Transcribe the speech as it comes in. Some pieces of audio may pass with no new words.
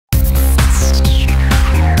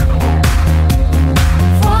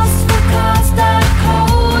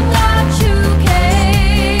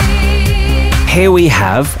Here we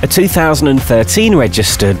have a 2013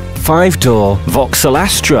 registered 5-door Vauxhall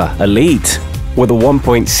Astra Elite with a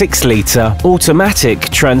 1.6-litre automatic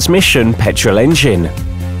transmission petrol engine.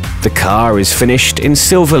 The car is finished in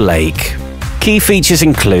Silver Lake. Key features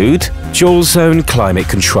include dual zone climate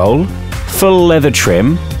control, full leather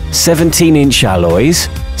trim, 17-inch alloys,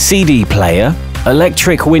 CD player,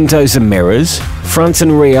 electric windows and mirrors, front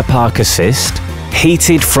and rear park assist,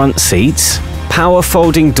 heated front seats, power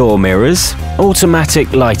folding door mirrors,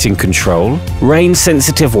 automatic lighting control,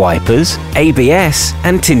 rain-sensitive wipers, ABS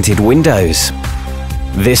and tinted windows.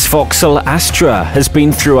 This Vauxhall Astra has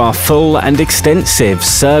been through our full and extensive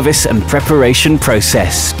service and preparation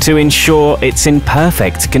process to ensure it's in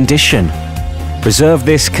perfect condition. Reserve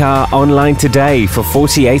this car online today for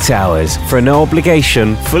 48 hours for a no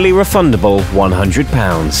obligation, fully refundable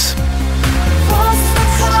 £100.